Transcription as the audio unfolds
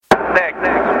6,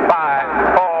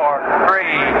 5, 4, 3,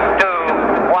 2,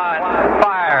 1,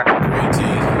 fire.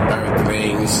 Greeting,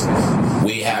 Earthlings.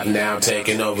 We have now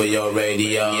taken over your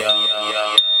radio.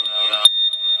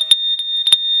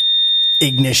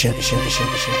 Ignition.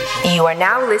 You are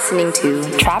now listening to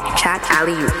Trap Chat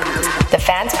Alley-Oop, the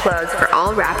fans' plug for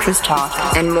all Raptors talk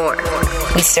and more.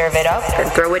 We serve it up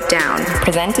and throw it down.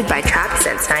 Presented by Trap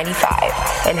Sense 95,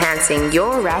 enhancing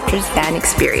your Raptors fan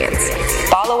experience.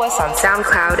 Follow us on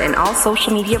SoundCloud and all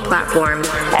social media platforms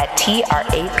at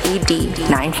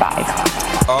TRAPD95.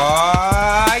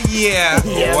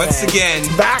 Yeah, once again,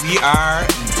 Back. we are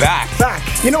back.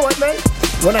 You know what, man?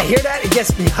 When I hear that, it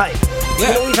gets me hyped. Yeah.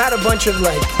 You know, we've had a bunch of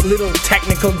little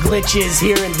technical glitches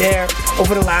here and there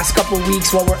over the last couple of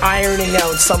weeks while we're ironing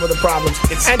out some of the problems.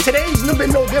 And today's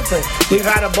been no different. We've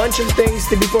had a bunch of things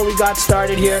before we got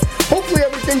started here. Hopefully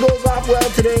everything goes off well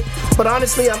today. But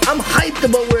honestly, I'm hyped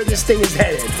about where this thing is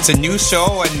headed. It's a new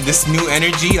show and this new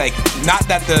energy. Not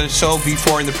that the show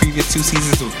before in the previous 2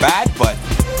 seasons was bad, but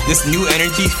this new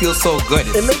energy feels so good.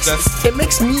 It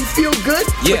makes me feel good,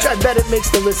 which I bet it makes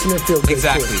the listener feel good.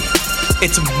 Exactly. Too.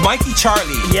 It's Mikey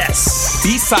Charlie. Yes.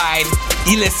 B-side,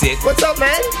 Illicit. What's up,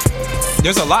 man?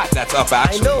 There's a lot that's up,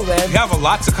 actually. I know, man. We have a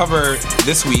lot to cover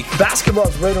this week.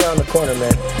 Basketball's right around the corner,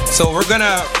 man. So we're going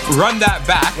to run that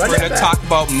back. We're going to talk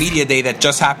about Media Day that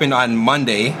just happened on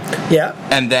Monday. Yeah.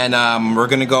 And then we're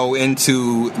going to go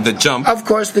into the jump. Of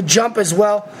course, the jump as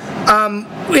well.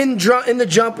 In the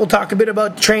jump, we'll talk a bit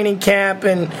about training camp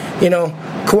and,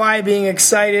 Kawhi being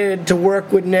excited to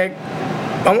work with Nick.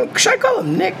 Should I call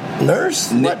him Nick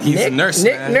Nurse? He's a nurse,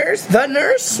 Nick man. Nurse? The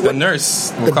nurse? The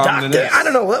nurse. We'll the call doctor? him the nurse. I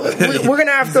don't know. We're going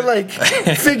to have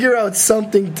to, figure out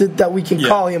something that we can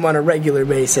call him on a regular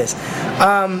basis.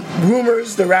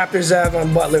 Rumors the Raptors have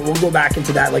on Butler. We'll go back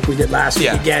into that like we did last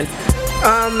week again.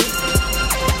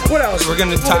 What else? We're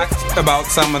going to talk about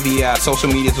some of the social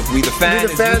medias with We The Fans. We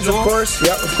The Fans, of course.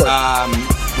 Yep, of course.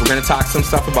 We're going to talk some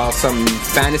stuff about some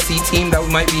fantasy team that we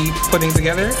might be putting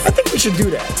together. I think we should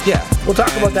do that. Yeah. We'll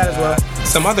talk about that as well.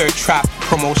 Some other trap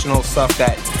promotional stuff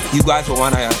that you guys will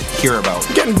want to hear about.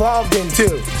 Get involved in,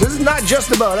 too. This is not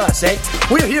just about us, eh?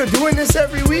 We're here doing this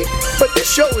every week, but this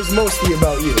show is mostly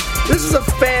about you. This is a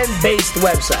fan-based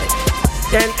website.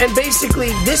 And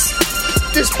basically, this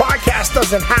podcast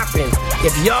doesn't happen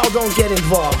if y'all don't get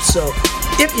involved. So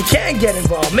if you can get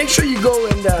involved, make sure you go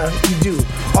and you do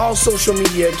all social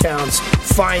media accounts.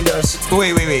 Find us.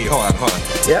 Wait. Hold on.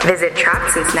 Yep. Visit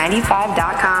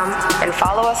TrapSense95.com and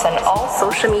follow us on all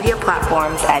social media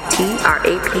platforms at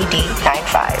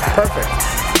TRAPD95. Perfect.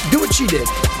 Do what she did.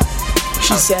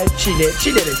 She said she did.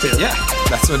 She did it too. Yeah,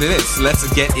 that's what it is. Let's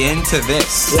get into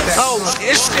this. Yes. Now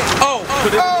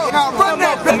run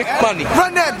that back. Money.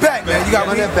 Run that back, man. You got to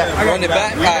run that back. Run it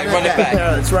back? All right, run it back.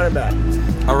 Yeah, let's run it back.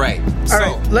 All right. All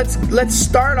right, let's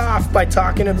start off by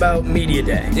talking about Media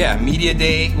Day. Yeah, Media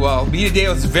Day. Well, Media Day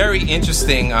was very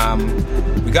interesting.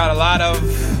 We got a lot of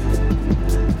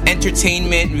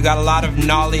entertainment. We got a lot of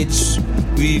knowledge.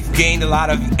 We've gained a lot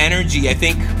of energy. I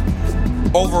think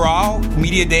overall,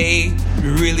 Media Day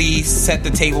really set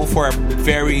the table for a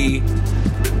very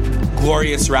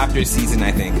glorious Raptors season,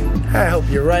 I think. I hope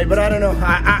you're right, but I don't know.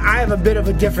 I have a bit of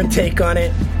a different take on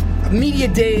it. Media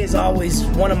Day is always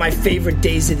one of my favorite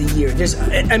days of the year. As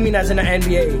an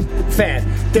NBA fan,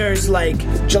 there's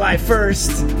July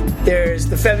 1st, there's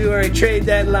the February trade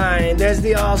deadline, there's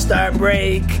the All-Star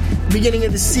break, beginning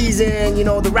of the season,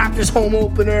 the Raptors home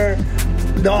opener,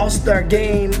 the All-Star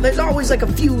game. There's always a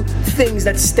few things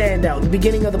that stand out. The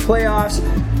beginning of the playoffs.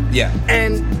 Yeah.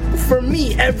 And for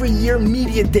me, every year,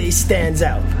 Media Day stands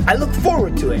out. I look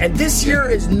forward to it. And this year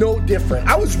is no different.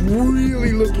 I was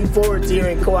really looking forward to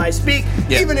hearing Kawhi speak,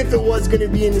 even if it was going to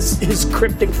be in his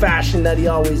cryptic fashion that he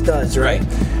always does, right?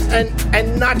 And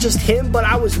not just him, but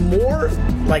I was more,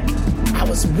 I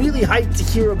was really hyped to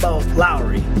hear about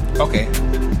Lowry. Okay.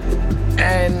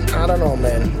 And I don't know,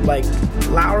 man.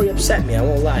 Lowry upset me. I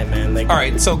won't lie, man. All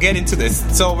right, so get into this.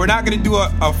 So we're not going to do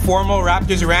a formal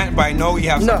Raptors rant, but I know you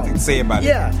have something to say about it.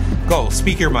 Yeah. Go,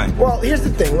 speak your mind. Well, here's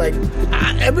the thing.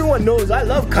 Everyone knows I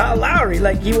love Kyle Lowry.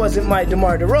 He wasn't my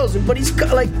DeMar DeRozan, but he's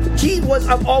he was.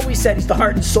 I've always said he's the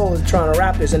heart and soul of the Toronto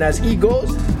Raptors, and as he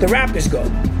goes, the Raptors go.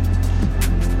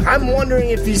 I'm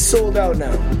wondering if he's sold out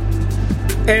now.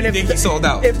 And you think he's sold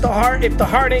out? If the heart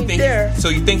ain't there, so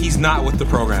you think he's not with the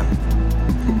program?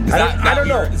 I don't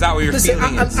know. Is that what your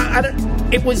feeling is?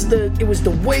 It was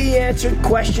the way he answered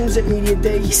questions at Media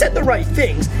Day. He said the right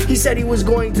things. He said he was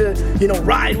going to,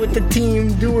 ride with the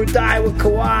team, do or die with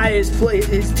Kawhi,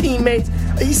 his teammates.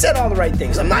 He said all the right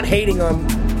things. I'm not hating on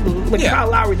Kyle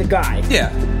Lowry, the guy.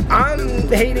 Yeah. I'm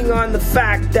hating on the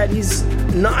fact that he's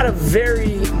not a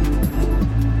very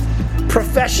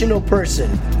professional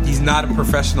person. He's not a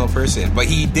professional person, but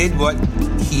he did what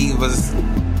he was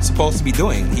supposed to be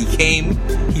doing. He came,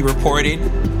 he reported,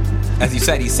 as you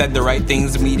said, he said the right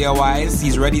things media-wise.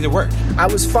 He's ready to work. I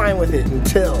was fine with it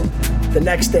until the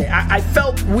next day. I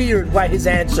felt weird by his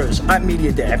answers at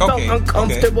Media Day. I felt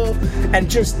uncomfortable and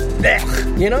just,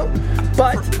 you know?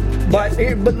 But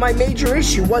my major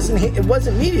issue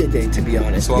wasn't Media Day, to be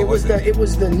honest. So it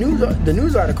was the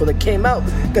news article that came out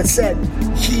that said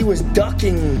he was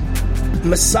ducking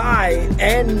Masai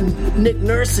and Nick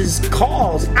Nurse's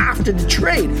calls after the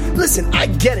trade. Listen, I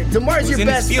get it. DeMar's your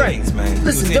best friend. Man.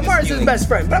 Listen, DeMar's his best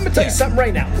friend. But I'm going to tell you something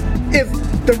right now. If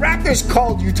the Raptors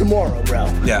called you tomorrow, bro,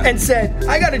 and said,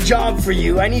 I got a job for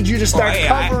you. I need you to start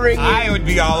covering. I would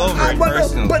be all over it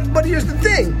personally. But here's the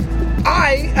thing.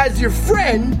 I, as your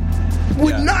friend,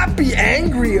 would not be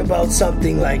angry about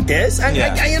something like this.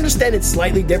 I understand it's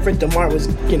slightly different. DeMar was,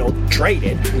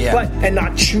 traded, and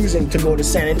not choosing to go to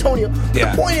San Antonio.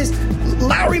 The point is,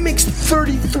 Lowry makes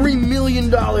 $33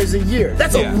 million a year.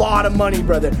 That's a lot of money,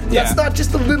 brother. That's not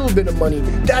just a little bit of money.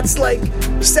 That's like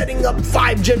setting up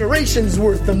 5 generations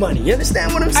worth of money. You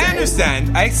understand what I'm saying? I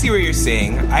understand. I see what you're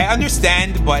saying. I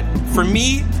understand, but for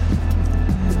me,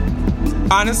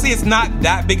 honestly, it's not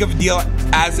that big of a deal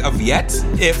as of yet.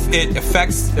 If it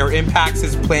affects or impacts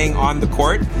his playing on the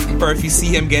court, or if you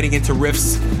see him getting into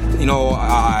rifts, in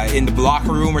the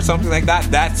locker room or something like that,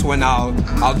 that's when I'll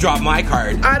drop my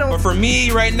card. But for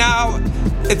me right now,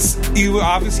 it's you.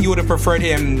 Obviously, you would have preferred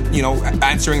him,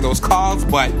 answering those calls.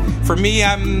 But for me,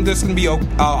 I'm just gonna be.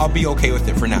 I'll be okay with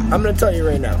it for now. I'm gonna tell you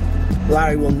right now.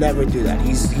 Larry will never do that.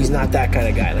 He's not that kind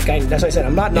of guy. That's what I said.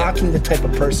 I'm not knocking the type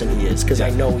of person he is, because I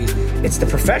know it's the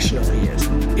professional he is.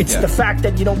 It's the fact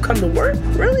that you don't come to work.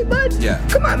 Really, bud? Yeah.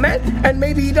 Come on, man. And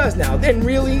maybe he does now. And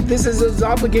really, this is his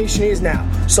obligation he is now.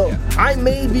 So I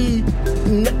may be,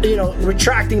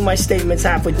 retracting my statements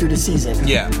halfway through the season.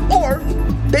 Yeah. Or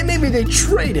maybe they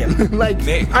trade him.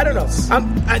 I don't know.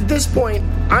 At this point,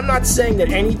 I'm not saying that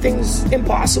anything's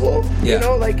impossible. Yeah.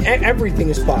 Everything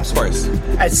is possible. Of course.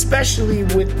 Especially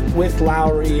with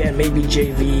Lowry and maybe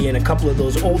JV and a couple of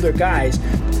those older guys.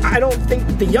 I don't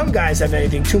think the young guys have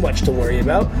anything too much to worry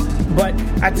about. But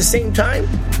at the same time,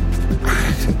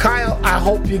 Kyle, I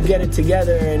hope you get it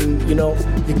together and,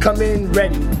 you come in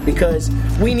ready, because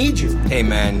we need you. Hey,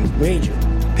 man. We need you.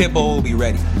 Pitbull will be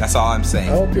ready. That's all I'm saying.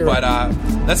 I hope you're right.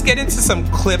 Let's get into some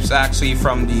clips, actually,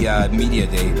 from the Media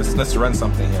Day. Let's run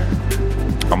something here.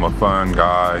 I'm a fun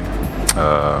guy.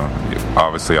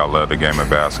 Obviously, I love the game of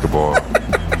basketball.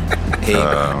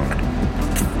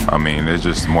 There's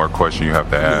just more questions you have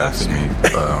to ask me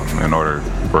in order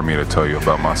for me to tell you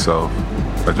about myself.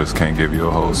 I just can't give you a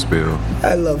whole spiel.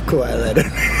 I love Kawhi Leonard.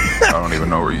 I don't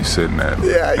even know where you're sitting at.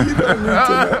 Yeah, you don't need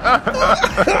to know.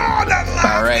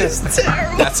 All right.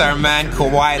 That's our man,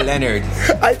 Kawhi Leonard.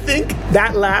 I think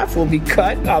that laugh will be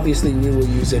cut. Obviously, we will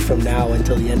use it from now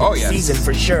until the end of the season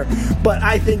for sure. But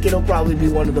I think it'll probably be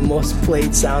one of the most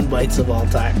played sound bites of all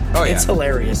time. Oh, yeah. It's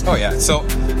hilarious. Oh, yeah. So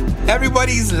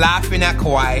everybody's laughing at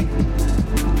Kawhi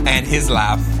and his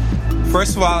laugh.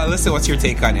 First of all, Alyssa, what's your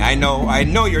take on it? I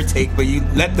know your take, but you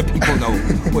let the people know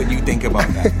what you think about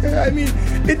that.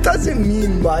 It doesn't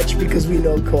mean much, because we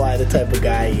know Kawhi, the type of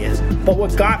guy he is. But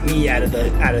what got me out of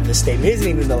the statement isn't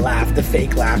even the laugh, the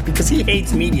fake laugh, because he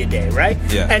hates Media Day, right?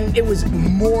 Yeah. And it was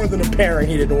more than apparent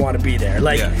he didn't want to be there.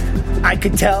 I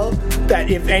could tell that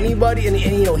if anybody, and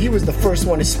he was the first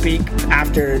one to speak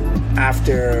after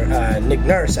Nick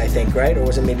Nurse, I think, right?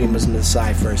 Or maybe it was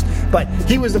Masai first. But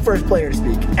he was the first player to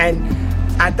speak. And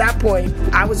at that point,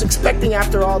 I was expecting,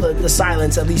 after all the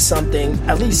silence, at least something.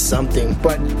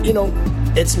 But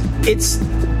it's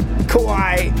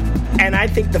Kawhi, and I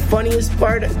think the funniest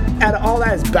part out of all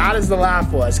that, as bad as the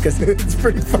laugh was, because it's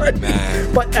pretty funny.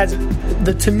 Man. But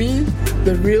to me,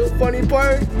 the real funny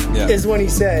part is when he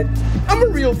said, "I'm a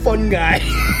real fun guy."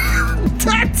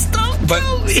 That stuff. But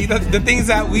see, the things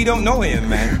that we don't know him,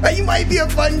 man. He might be a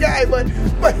fun guy, but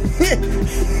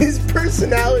his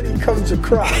personality comes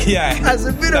across as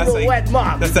a bit of a wet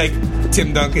mop. That's like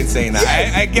Tim Duncan saying that.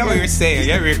 Yes. I get what you're saying. I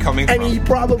get where you're coming from. And he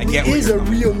probably is a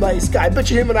real nice guy. I bet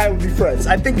you him and I would be friends.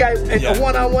 I think in a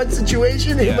one-on-one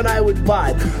situation, him and I would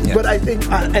vibe. Yeah. But I think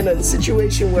in a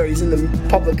situation where he's in the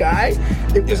public eye,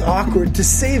 it was awkward, to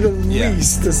say the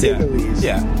least.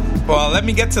 Yeah. Well, let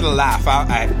me get to the laugh.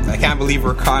 I can't believe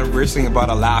we're conversing about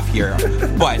a laugh here.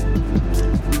 But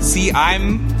see,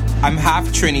 I'm half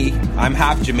Trini, I'm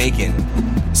half Jamaican.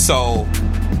 So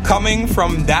coming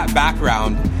from that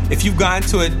background, if you've gone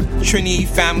to a Trini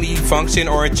family function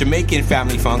or a Jamaican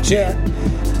family function,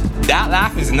 that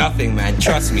laugh is nothing, man.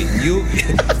 Trust me.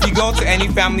 If you go to any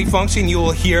family function, you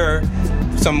will hear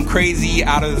some crazy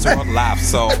out of this world laughs.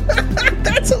 So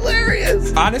That's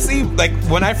hilarious. honestly, like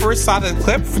when I first saw the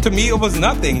clip, to me it was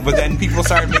nothing. But then people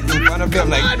started making fun of it. I'm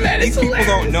like, God, man, these it's people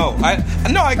don't know. I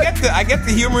get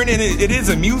the humor in it. It is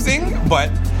amusing, but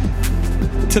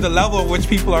to the level of which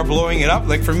people are blowing it up,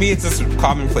 like for me, it's just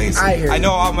commonplace. I hear you.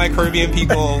 know all my Caribbean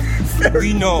people.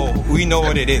 we know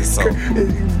what it is. So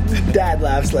Dad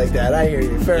laughs like that. I hear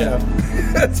you. Fair enough.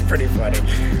 That's pretty funny.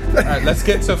 all right, let's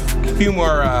get to a few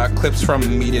more clips from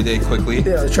Media Day quickly.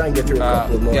 Yeah, let's try and get through a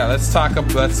couple more. Yeah, let's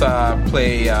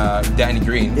play Danny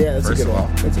Green. Yeah, that's first a good of all.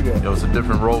 one. That's a good one. It was a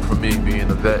different role for me being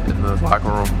a vet in the locker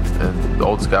room, and the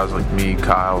oldest guys like me,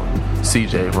 Kyle,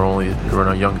 CJ, we're in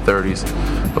our young 30s,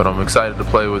 but I'm excited to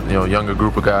play with younger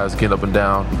group of guys, getting up and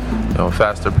down,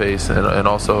 faster pace, and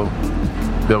also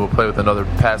be able to play with another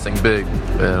passing big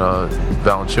and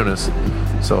Valanciunas.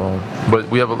 So, but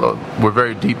we're a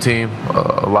very deep team,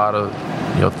 a lot of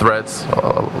threats,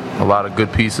 a lot of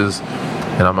good pieces,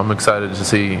 and I'm excited to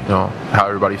see how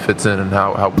everybody fits in and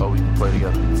how well we can play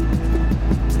together.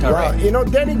 All Wow,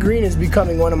 right. Danny Green is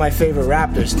becoming one of my favorite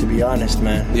Raptors, to be honest,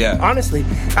 man. Yeah. Honestly,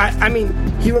 I mean,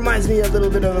 he reminds me a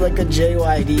little bit of like a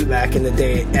JYD back in the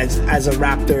day as a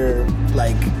Raptor,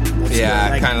 like,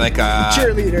 kind of like a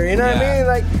cheerleader. You know what I yeah. mean?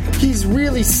 Like, he's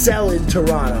really selling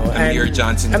Toronto. Amir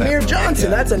Johnson type Amir of- Johnson,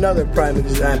 yeah. that's another prime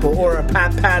example. Or a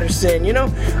Pat Patterson.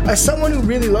 Someone who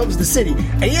really loves the city,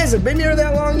 and he hasn't been here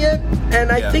that long yet.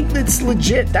 And I Yeah. think that's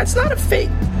legit. That's not a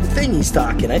fake thing he's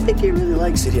talking. I think he really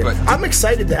likes it here. But- I'm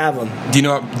excited to have him. Do you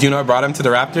know what brought him to the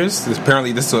Raptors?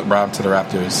 Apparently, this is what brought him to the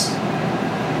Raptors.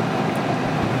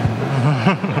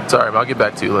 Sorry, but I'll get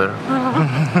back to you later.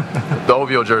 The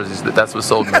OVO jerseys, that's what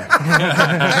sold me.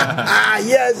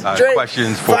 Yes, Drake.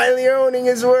 questions for- finally owning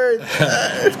his worth.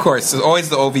 Of course, it's always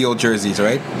the OVO jerseys,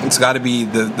 right? It's got to be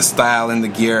the style and the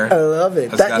gear. I love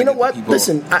it. That's gotta You know get the what? people-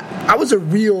 Listen, I was a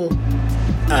real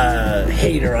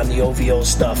hater on the OVO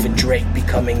stuff and Drake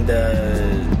becoming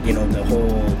the whole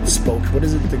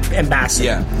the ambassador.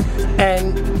 Yeah.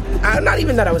 And not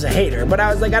even that I was a hater, but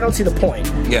I was like, I don't see the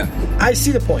point. Yeah. I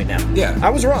see the point now. Yeah, I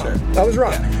was wrong. sure. I was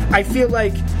wrong. Yeah. I feel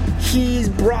like he's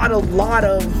brought a lot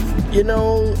of,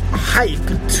 hype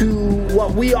to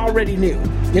what we already knew.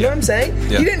 You know what I'm saying?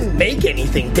 Yeah. He didn't make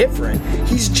anything different.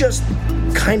 He's just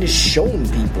kind of shown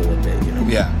people a bit,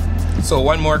 Yeah. So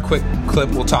one more quick clip.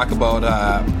 We'll talk about.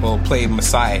 We'll play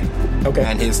Masai. Okay.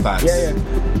 And his thoughts. Yeah.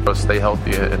 Let's stay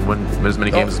healthy and win as many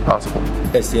games as possible.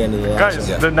 That's the end of the Guys, last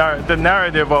Yeah. the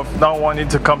narrative of not wanting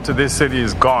to come to this city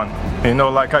is gone.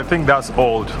 I think that's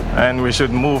old, and we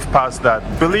should move past that.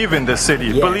 Believe in the city.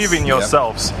 Yes. Believe in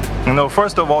yourselves.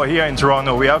 First of all, here in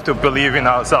Toronto, we have to believe in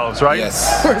ourselves, right?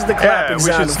 Yes. Where's the Yeah, clapping we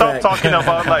sound should stop effect? talking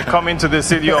about coming to the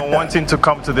city or wanting to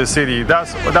come to the city.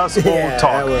 That's Yeah, old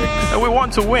talk. that works. And we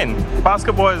want to win.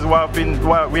 Basketball is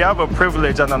we have a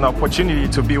privilege and an opportunity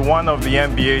to be one of the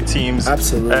NBA teams.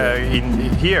 Absolutely. In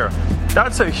here.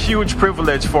 That's a huge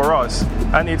privilege for us,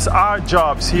 and it's our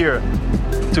jobs here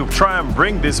to try and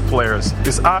bring these players.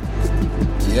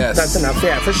 Yes. That's enough,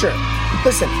 yeah, for sure.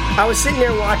 Listen, I was sitting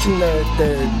there watching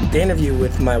the interview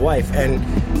with my wife, and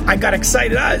I got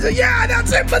excited. I was like, yeah,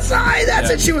 that's it, Masai, that's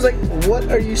it. She was like, what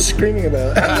are you screaming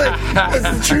about? I was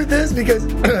like, the truth is, because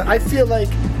I feel like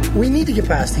we need to get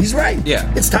past it. He's right.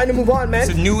 Yeah. It's time to move on, man.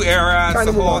 It's a new era. Time It's a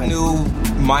to move whole on. new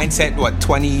mindset. What,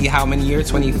 20, how many years?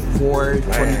 24,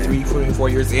 23, 24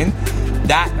 years in?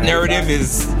 That narrative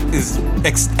is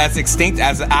as extinct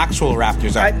as the actual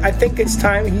Raptors are. I think it's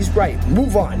time. He's right.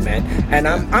 Move on, man. And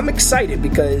I'm excited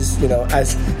because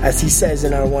as he says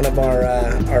in one of our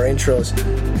intros,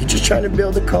 he's just trying to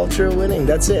build a culture of winning.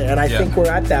 That's it. And I think we're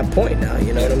at that point now.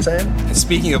 You know what I'm saying? And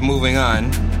speaking of moving on,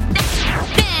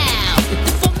 Now,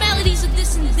 the formalities of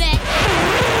this and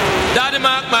that. Daddy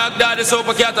Mark, Daddy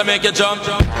Super Cat to make you jump.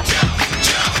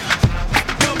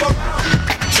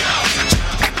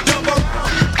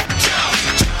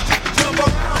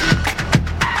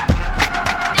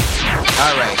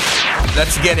 all right,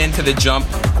 let's get into the jump.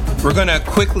 We're gonna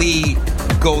quickly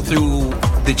go through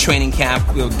the training camp.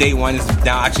 Day one is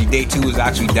down. Actually, day two is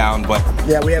actually down. But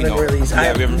Yeah, we haven't released.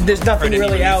 There's nothing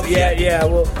really out yet. Yeah,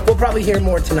 we'll probably hear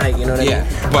more tonight. You know what I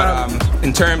mean? But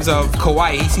in terms of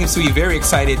Kawhi, he seems to be very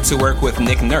excited to work with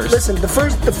Nick Nurse. Listen,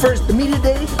 the media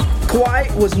day,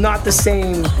 Kawhi was not the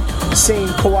same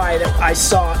Kawhi that I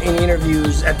saw in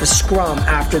interviews at the scrum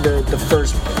after the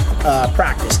first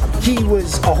practice. He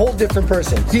was a whole different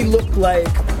person. He looked like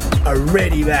a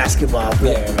ready basketball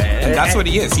player, man. And that's what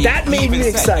he is. That made me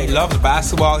excited. He loves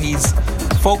basketball. He's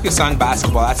focus on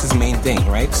basketball. That's his main thing,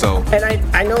 right? So, and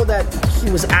I know that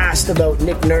he was asked about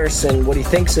Nick Nurse and what he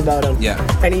thinks about him. Yeah.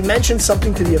 And he mentioned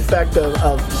something to the effect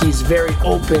of he's very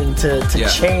open to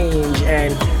change,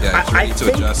 and he's ready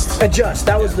to adjust. Adjust.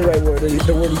 That was the right word.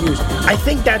 The word he used. I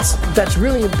think that's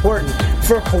really important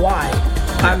for Kawhi.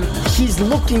 He's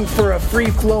looking for a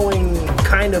free-flowing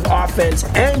kind of offense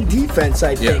and defense,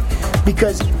 I think,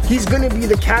 because he's going to be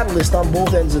the catalyst on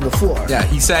both ends of the floor. Yeah,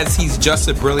 he says he's just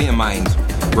a brilliant mind.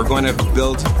 We're going to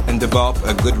build and develop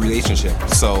a good relationship.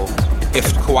 So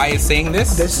if Kawhi is saying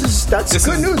this that's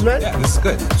good news, man. Yeah, this is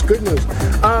good. It's good news.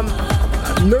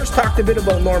 Nurse talked a bit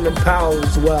about Norman Powell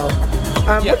as well.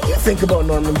 What do you think about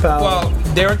Norman Powell? Well,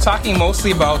 they were talking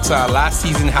mostly about last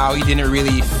season, how he didn't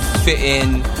really fit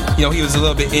in. You know, he was a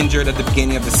little bit injured at the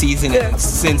beginning of the season, and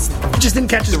since just didn't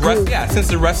catch his groove. Since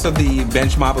the rest of the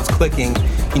bench mob was clicking,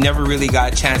 he never really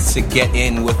got a chance to get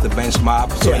in with the bench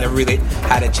mob. So he never really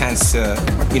had a chance to,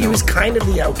 He was kind of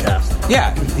the outcast.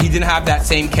 Yeah, he didn't have that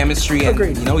same chemistry, and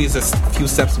Agreed. He's a few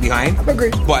steps behind.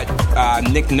 Agreed. But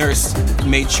Nick Nurse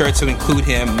made sure to include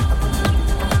him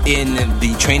in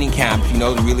the training camp,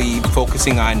 really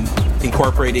focusing on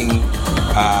incorporating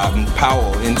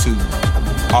Powell into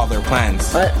all their plans.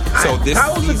 So this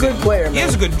Powell's a good player, man. He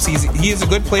is a good season. He is a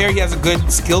good player. He has a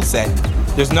good skill set.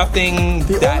 There's nothing.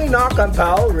 The only knock on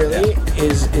Powell really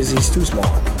is he's too small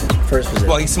for his position.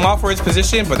 Well, he's small for his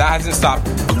position, but that hasn't stopped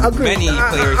many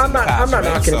players in the past. I'm not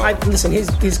knocking him. Listen,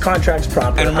 his contract's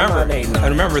proper. And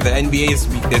remember, the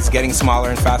NBA is getting smaller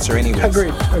and faster anyways.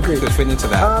 Agreed. Could fit into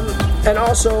that. And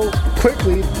also,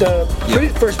 quickly, the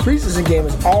first preseason game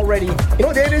is already. You know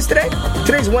what day it is today?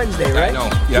 Today's Wednesday, right? I know.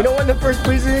 Yep. You know when the first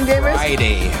preseason game is?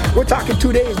 Friday. We're talking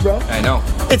 2 days, bro. I know.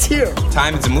 It's here.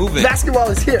 Time is moving. Basketball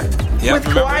is here. Yep, with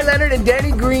Kawhi Leonard and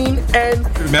Danny Green and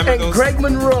Greg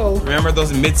Monroe. Remember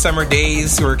those midsummer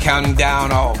days we were counting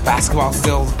down? Oh, basketball's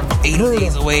still 80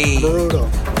 days away. Brutal.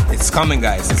 It's coming,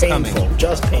 guys. It's painful. Coming.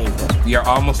 Just painful. We are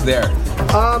almost there.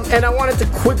 And I wanted to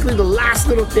quickly, the last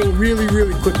little thing, really,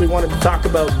 really quickly, wanted to talk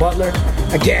about Butler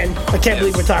again. I can't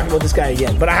believe we're talking about this guy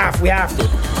again, but we have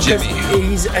to. Jimmy.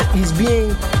 He's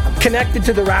being connected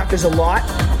to the Raptors a lot,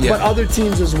 but other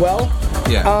teams as well.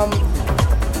 Yeah.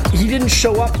 He didn't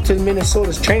show up to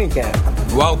Minnesota's training camp.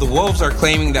 Well, the Wolves are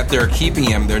claiming that they're keeping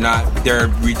him. They're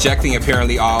rejecting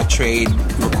apparently all trade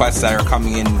requests that are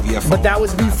coming in via phone. But that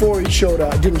was before he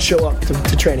didn't show up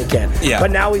to training camp. Yeah.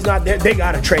 But now he's not there. They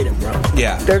got to trade him, bro.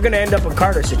 Yeah. They're going to end up a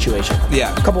Carter situation.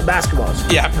 Yeah. A couple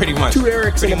basketballs. Yeah, pretty much. 2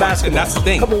 Erics in a basketball. And that's the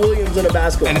thing. A couple Williams in a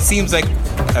basketball. And it seems like,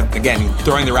 again,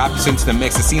 throwing the Raptors into the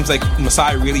mix, it seems like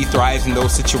Masai really thrives in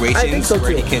those situations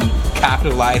where he can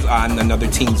capitalize on another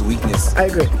team's weakness. I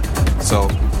agree. So,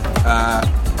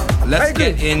 let's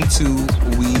get into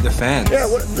We the Fans. Yeah,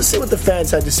 let's see what the fans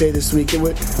had to say this week.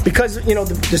 Because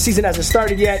the season hasn't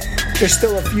started yet. There's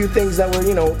still a few things that we're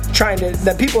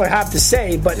that people have to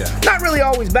say, but not really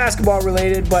always basketball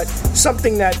related, but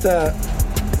something that.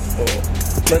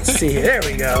 Let's see. There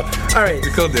we go. All right.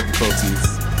 Technical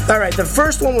difficulties. All right. The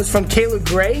first one was from Kayla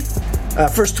Gray.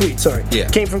 First tweet, sorry. Yeah.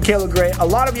 Came from Kayla Gray. A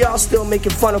lot of y'all still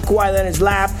making fun of Kawhi Leonard's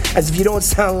laugh as if you don't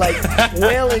sound like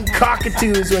wailing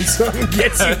cockatoos when someone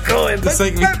gets you going. But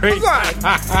like come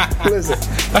on. Listen.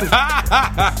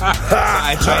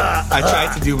 I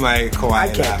tried to do my Kawhi I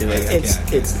can't laugh. do it.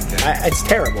 It's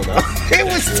terrible, though. It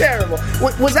was terrible.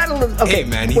 Was that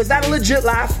was that a legit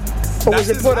laugh? Or was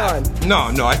it put on?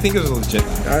 No, I think it was legit.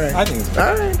 All right. I think it was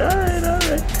All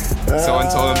right. Someone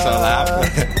told him to laugh.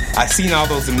 I've seen all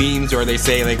those memes where they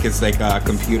say like it's like a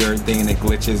computer thing and it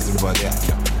glitches, but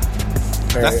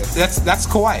that's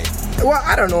Kawhi. Well,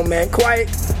 I don't know, man. Kawhi.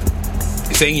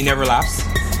 You're saying he never laughs?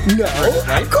 No,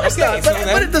 of course not.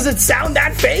 But does it sound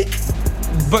that fake?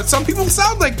 But some people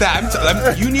sound like that.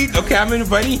 I'm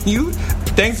inviting you.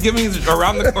 Thanksgiving is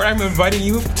around the corner. I'm inviting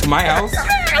you to my house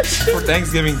for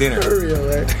Thanksgiving dinner. For real,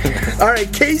 man. All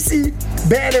right, Casey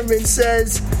Bannerman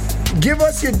says, give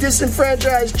us your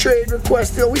disenfranchised trade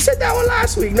request. We said that one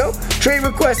last week, no? Trade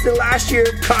request in last year,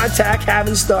 contact,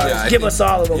 having stars. Give us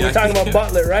all of them. We're talking about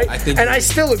Butler, right? I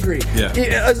still agree. Yeah.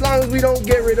 As long as we don't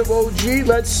get rid of OG,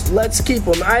 let's keep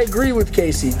him. I agree with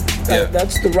Casey.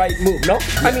 That's the right move, no?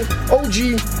 Yeah. I mean,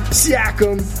 OG,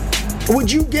 Siakam,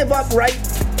 would you give up right?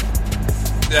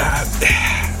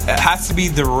 It has to be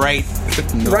the right...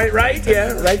 Right?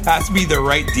 Yeah, right. It has to be the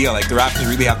right deal. Like, the Raptors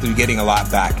really have to be getting a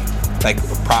lot back. Like,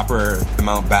 a proper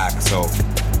amount back. So,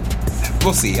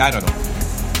 we'll see. I don't know.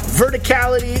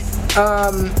 Verticality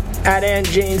at Ann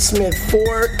Jane Smith 4.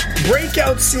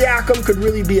 Breakout Siakam could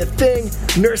really be a thing.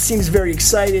 Nurse seems very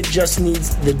excited. Just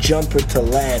needs the jumper to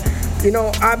land.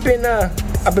 I've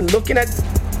been looking at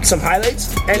some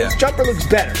highlights, and his jumper looks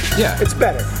better. Yeah. It's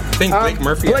better. I think Blake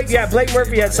Murphy. Blake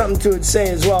Murphy had something to say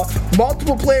as well.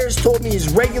 Multiple players told me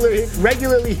he's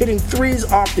regularly hitting threes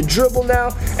off the dribble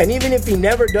now, and even if he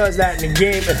never does that in a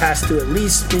game, it has to at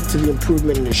least speak to the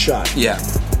improvement in his shot. Yeah.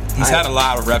 He's had a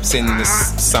lot of reps in this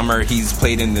summer. He's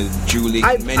played in the Drew League.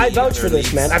 I vouch for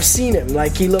this, man. I've seen him.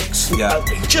 Like, he looks, he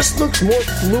just looks more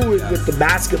fluid with the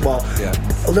basketball. Yeah.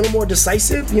 A little more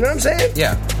decisive. You know what I'm saying?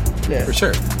 Yeah. For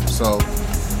sure. So,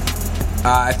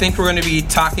 I think we're going to be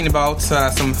talking about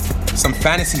some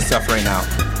fantasy stuff right now.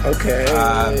 Okay.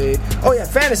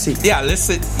 Fantasy. Yeah,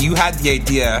 listen. You had the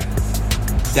idea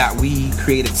that we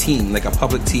create a team, like a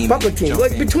public team. Like we'll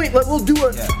do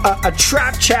a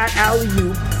Trap Chat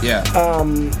Alley-oop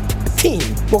team.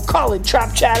 We'll call it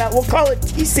Trap Chat. We'll call it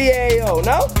TCAO.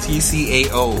 No?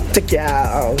 TCAO.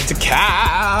 TCAO.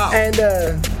 And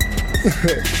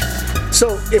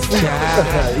so if we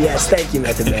yes, thank you,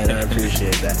 Method Man. I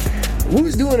appreciate that.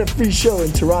 Who's doing a free show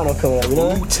in Toronto coming up? You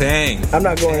know? Wu-Tang. I'm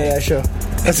not going to that show.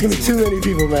 That's gonna be too many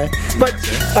people, man. But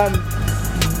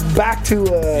back to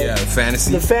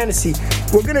fantasy. The fantasy.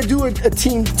 We're gonna do a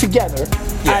team together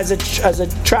as a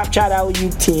Trap Chat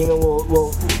Alley-oop team, and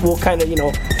we'll kind of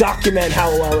document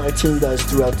how well our team does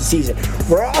throughout the season.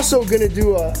 We're also gonna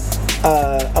do a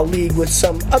league with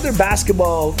some other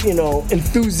basketball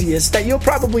enthusiasts that you'll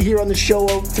probably hear on the show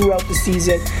throughout the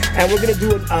season, and we're gonna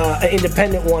do an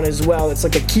independent one as well. It's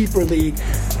like a keeper league,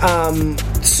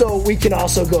 so we can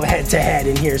also go head to head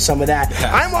and hear some of that.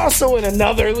 I'm also in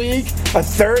another league, a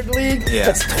third league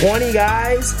that's 20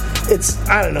 guys.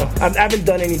 I don't know, I haven't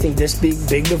done anything this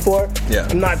big before.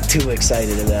 I'm not too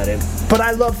excited about it, but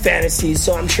I love fantasy,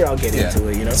 so I'm sure I'll get into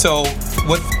it. So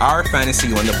with our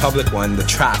fantasy one, the public one, the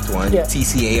trapped one,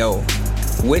 TCAO,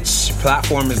 which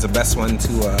platform is the best one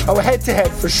to head to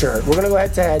head for sure. We're gonna go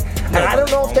head to head, and I don't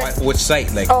know if which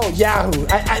site, Yahoo. Yahoo.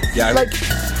 Like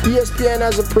ESPN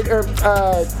has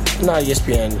not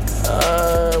ESPN.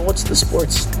 What's the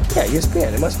sports? Yeah,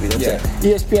 ESPN. It must be. That's it.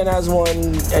 ESPN has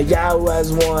one. Yahoo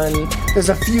has one. There's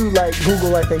a few, like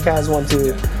Google, I think, has one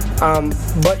too.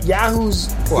 But Yahoo's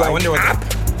app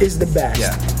is the best.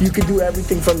 You can do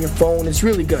everything from your phone. It's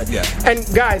really good. And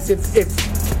guys, if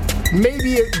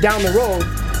maybe down the road,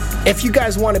 if you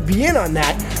guys want to be in on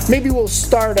that, maybe we'll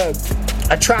start a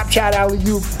Trap Chat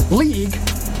Alley-oop league,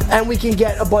 and we can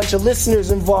get a bunch of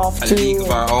listeners involved too. A league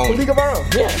of our own. A league of our own.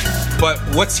 Yeah. But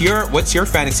what's your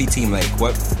fantasy team like?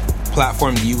 What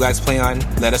platform do you guys play on?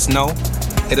 Let us know.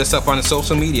 Hit us up on the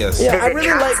social medias. Visit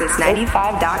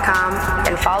TrapSense95.com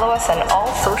and follow us on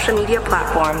all social media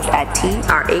platforms at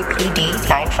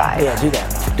TRAPD95. Yeah, do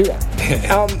that.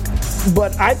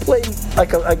 But I play it's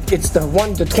the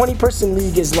 20-person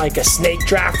league is like a snake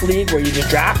draft league where you just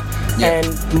draft.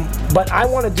 But I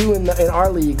want to do in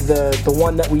our league the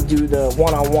one that we do, the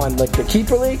one-on-one, like the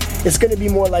keeper league. It's going to be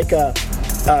more like an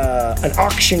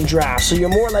auction draft. So you're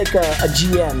more like a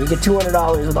GM. You get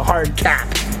 $200 with a hard cap,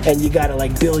 and you got to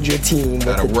build your team.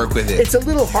 Got to work with it. It's a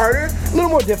little harder, a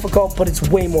little more difficult, but it's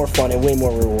way more fun and way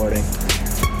more rewarding.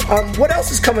 What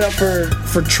else is coming up for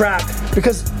Trap?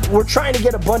 Because we're trying to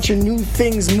get a bunch of new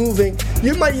things moving.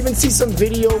 You might even see some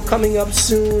video coming up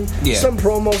soon. Some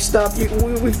promo stuff.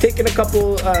 We've taken a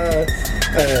couple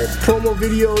promo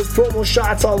videos, promo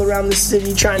shots all around the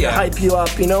city, trying to hype you up.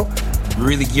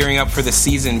 Really gearing up for the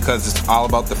season because it's all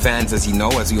about the fans, as we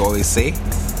always say.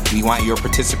 We want your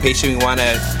participation. We want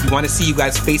to see you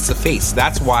guys face to face.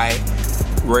 That's why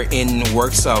we're in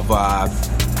works of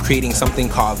creating something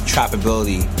called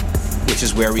Trapability, which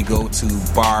is where we go to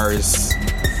bars,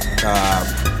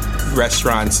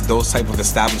 restaurants, those type of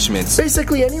establishments.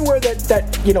 Basically anywhere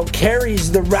that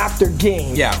carries the Raptor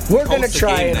game. We're gonna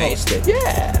try and host it.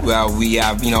 Well, we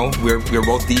have we're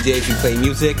both DJs. We play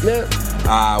music.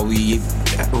 We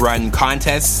run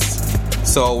contests.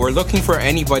 So we're looking for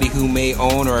anybody who may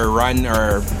own or run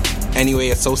or anyway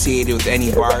associated with any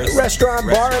bars, restaurant,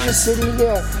 bar in the city,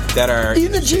 that are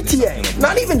even the GTA,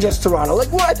 not even just Toronto.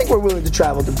 I think we're willing to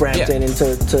travel to Brampton and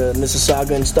to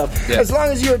Mississauga and stuff. As long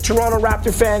as you're a Toronto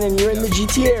Raptor fan and you're in the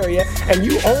GTA area and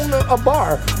you own a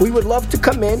bar, we would love to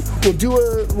come in.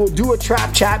 We'll do a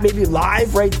Trap Chat, maybe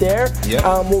live right there.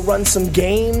 We'll run some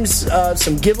games,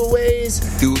 some giveaways.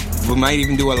 We might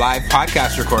even do a live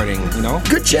podcast recording.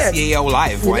 Good chance. TCAO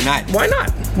live. Why not?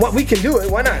 What we can do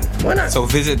it. Why not? So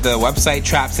visit the website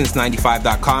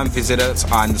TrapSense95.com. Visit us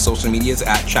on the social medias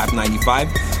at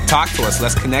Trap95. Talk to us.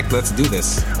 Let's connect. Let's do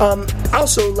this.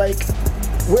 Also,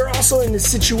 we're also in this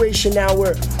situation now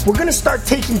where we're going to start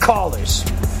taking callers.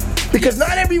 Because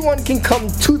not everyone can come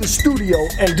to the studio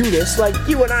and do this. Like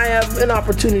you and I have an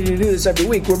opportunity to do this every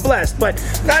week. We're blessed, but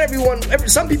not everyone.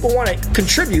 Some people want to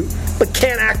contribute, but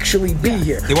can't actually be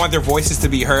here. They want their voices to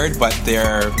be heard, but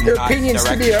their opinions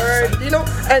to be heard. You know,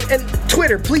 and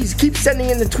Twitter, please keep sending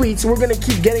in the tweets. We're going to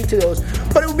keep getting to those.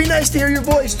 But it would be nice to hear your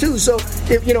voice too. So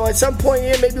if at some point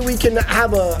here, maybe we can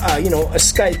have a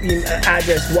Skype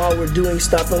address while we're doing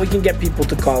stuff, and we can get people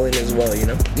to call in as well.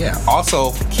 Yeah.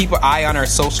 Also, keep an eye on our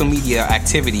social media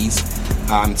activities.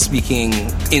 Speaking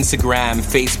Instagram,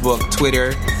 Facebook,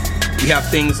 Twitter. We have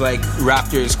things like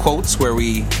Raptors quotes, where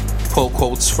we pull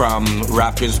quotes from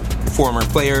Raptors former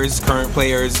players, current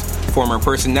players, former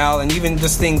personnel, and even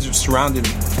just things surrounded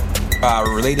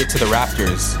related to the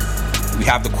Raptors. We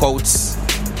have the quotes,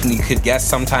 and you could guess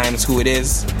sometimes who it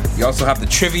is. We also have the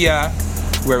trivia,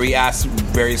 where we ask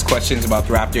various questions about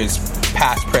the Raptors,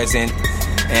 past, present,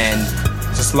 and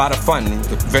just a lot of fun.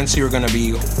 Eventually, we're going to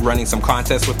be running some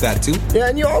contests with that too. Yeah,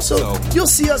 and you'll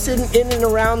see us in and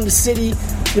around the city.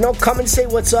 Come and say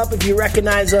what's up if you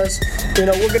recognize us. We're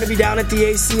going to be down at the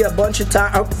AC a bunch of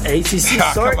times. Oh, ACC.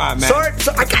 Come on, man.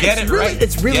 Get it right.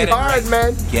 It's really hard,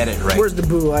 man. Get it right. Where's the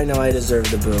boo? I know I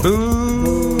deserve the boo.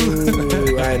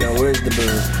 Boo. I know. Where's the boo?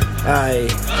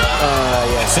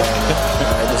 Yes, I know.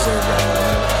 I deserve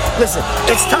that. Listen,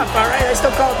 it's tough, all right? I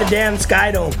still call it the damn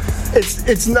Sky Dome.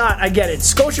 It's not. I get it.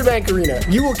 Scotiabank Arena.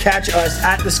 You will catch us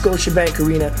at the Scotiabank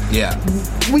Arena. Yeah.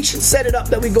 We should set it up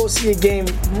that we go see a game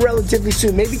relatively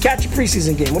soon. Maybe catch a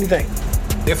preseason game. What do you think?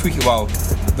 If we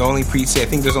the only preseason, I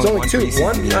think there's only one two. preseason.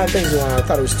 One? Yeah. I think I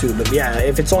thought it was two, but yeah,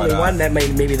 if it's only one, that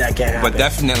maybe that can't happen. But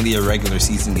definitely a regular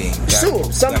season game.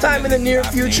 Soon, sometime in the near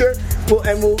future,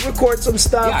 we'll record some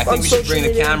stuff. Yeah, I think we should bring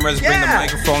the cameras, bring the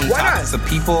microphone, talk to some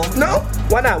people. No,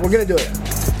 why not? We're gonna do it.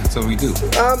 That's what we do.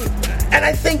 And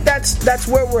I think that's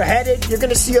where we're headed. You're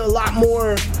going to see a lot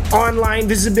more online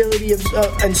visibility of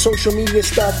and social media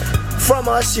stuff from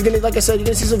us. You're going to, like I said, you're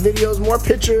going to see some videos, more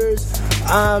pictures,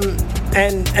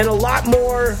 and a lot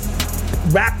more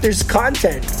Raptors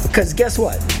content. Because guess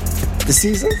what? The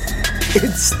season,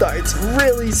 it starts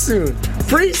really soon.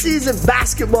 Preseason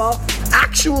basketball,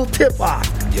 actual tip-off.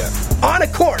 Yeah. On a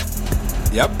court.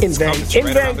 Yep. In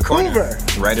Vancouver.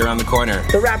 Right around the corner.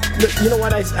 You know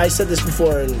what? I said this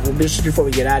before, and just before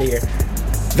we get out of here.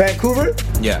 Vancouver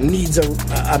needs a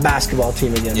basketball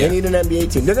team again. Yeah. They need an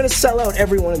NBA team. They're going to sell out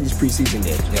every one of these preseason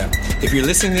games. Yeah. If you're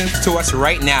listening to us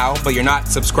right now, but you're not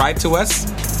subscribed to us,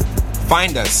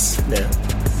 find us. Yeah.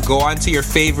 Go onto your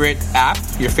favorite app,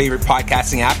 your favorite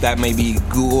podcasting app. That may be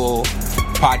Google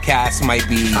Podcasts, might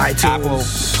be iTunes, Apple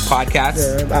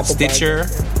Podcasts, Apple Stitcher.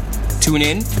 Podcast. Tune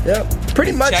in. Yep.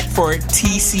 Pretty much. Check for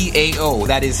TCAO.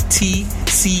 That is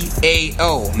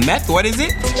TCAO. Meth, what is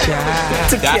it?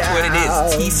 That's what it is.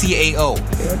 TCAO.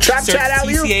 Trap Chat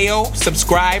Alley Oop. TCAO.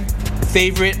 Subscribe,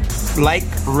 favorite, like,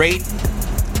 rate,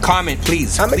 comment,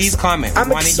 please. Please comment.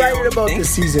 I'm excited about this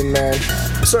season, man.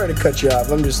 Sorry to cut you off.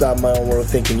 I'm just out of my own world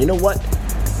thinking, you know what?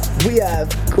 We have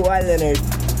Kawhi Leonard.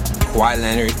 Kawhi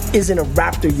Leonard is in a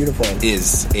Raptor uniform.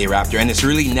 Is a Raptor, and it's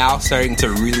really now starting to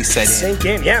really set in. Sink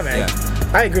in, yeah, man. Yeah.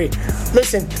 I agree.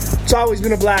 Listen, it's always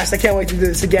been a blast. I can't wait to do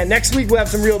this again. Next week we'll have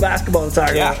some real basketball to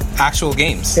talk about. Actual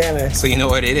games. Yeah, man. So you know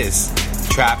what it is.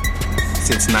 Trap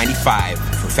since '95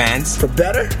 for fans, for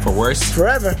better, for worse,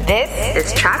 forever. This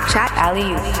is Trap Chat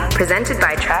Alley Oop, presented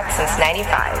by Trap since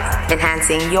 '95,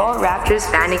 enhancing your Raptors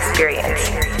fan experience.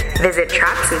 Visit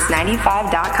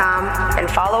TrapSince95.com and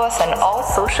follow us on all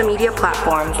social media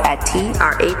platforms at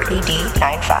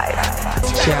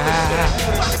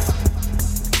TRAPD95.